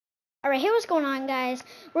Alright, hey, what's going on, guys?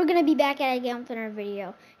 We're going to be back at it again with another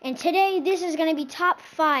video. And today, this is going to be top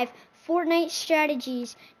 5 Fortnite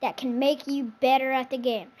strategies that can make you better at the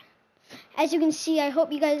game. As you can see, I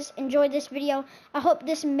hope you guys enjoyed this video. I hope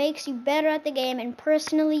this makes you better at the game and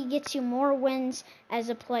personally gets you more wins as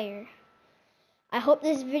a player. I hope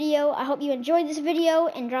you enjoyed this video,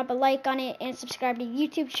 and drop a like on it and subscribe to the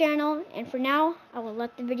YouTube channel. And for now, I will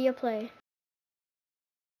let the video play.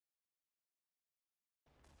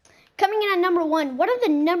 Coming in at number 1, one of the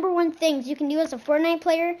number 1 things you can do as a Fortnite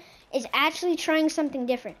player is actually trying something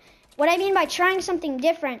different. What I mean by trying something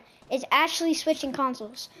different is actually switching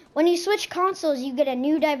consoles. When you switch consoles, you get a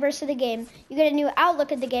new diverse of the game, you get a new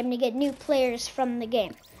outlook of the game, and you get new players from the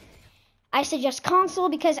game. I suggest console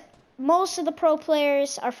because most of the pro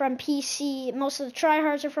players are from PC, most of the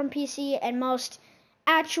tryhards are from PC, and most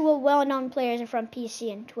actual well-known players are from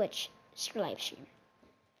PC and Twitch live stream.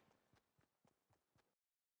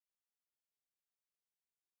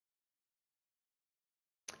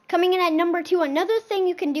 Coming in at number 2, another thing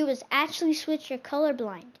you can do is actually switch your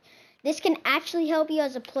colorblind. This can actually help you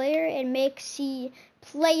as a player and make them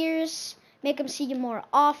see you more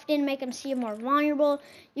often, make them see you more vulnerable.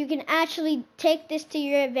 You can actually take this to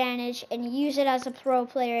your advantage and use it as a pro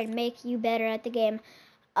player and make you better at the game,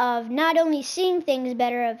 of not only seeing things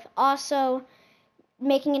better, of also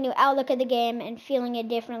making a new outlook of the game and feeling it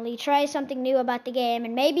differently. Try something new about the game,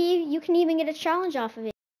 and maybe you can even get a challenge off of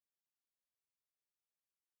it.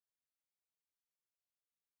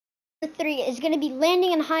 Number 3 is going to be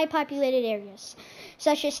landing in high populated areas,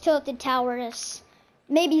 such as tilted towers,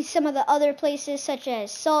 maybe some of the other places such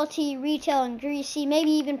as Salty, Retail, and Greasy, maybe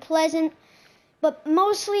even Pleasant, but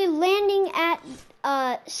mostly landing at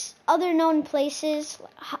other known places,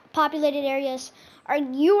 populated areas,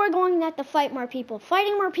 you are going to have to fight more people.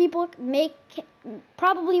 Fighting more people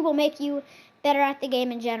probably will make you better at the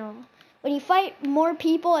game in general. When you fight more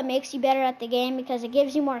people, it makes you better at the game because it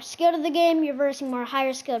gives you more skill to the game. You're versing more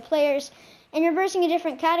higher skilled players, and you're versing a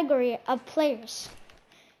different category of players.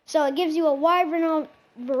 So it gives you a wide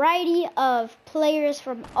variety of players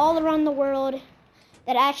from all around the world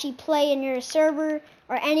that actually play in your server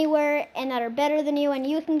or anywhere and that are better than you, and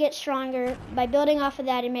you can get stronger by building off of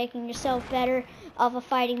that and making yourself better off of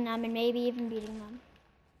fighting them and maybe even beating them.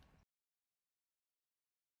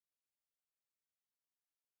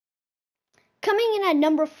 Coming in at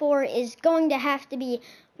number 4 is going to have to be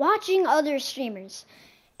watching other streamers.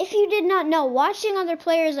 If you did not know, watching other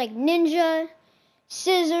players like Ninja,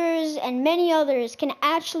 Scissors, and many others can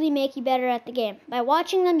actually make you better at the game. By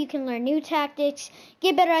watching them, you can learn new tactics,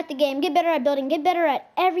 get better at the game, get better at building, get better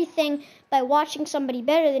at everything. By watching somebody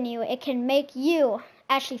better than you, it can make you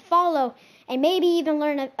actually follow and maybe even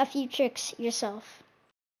learn a few tricks yourself.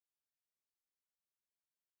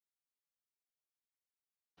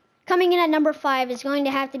 Coming in at number 5 is going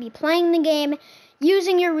to have to be playing the game,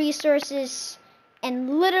 using your resources,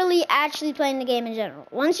 and literally actually playing the game in general.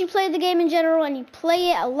 Once you play the game in general and you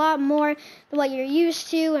play it a lot more than what you're used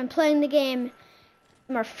to and playing the game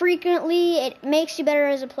more frequently, it makes you better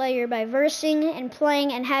as a player by versing and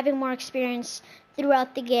playing and having more experience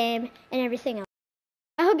throughout the game and everything else.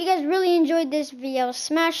 I hope you guys really enjoyed this video.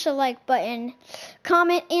 Smash the like button,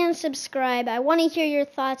 comment, and subscribe. I want to hear your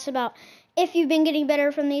thoughts about if you've been getting better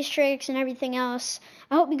from these tricks and everything else.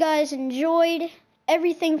 I hope you guys enjoyed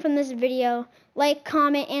everything from this video. Like,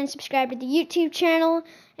 comment, and subscribe to the YouTube channel.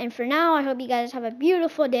 And for now, I hope you guys have a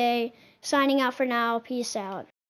beautiful day. Signing out for now. Peace out.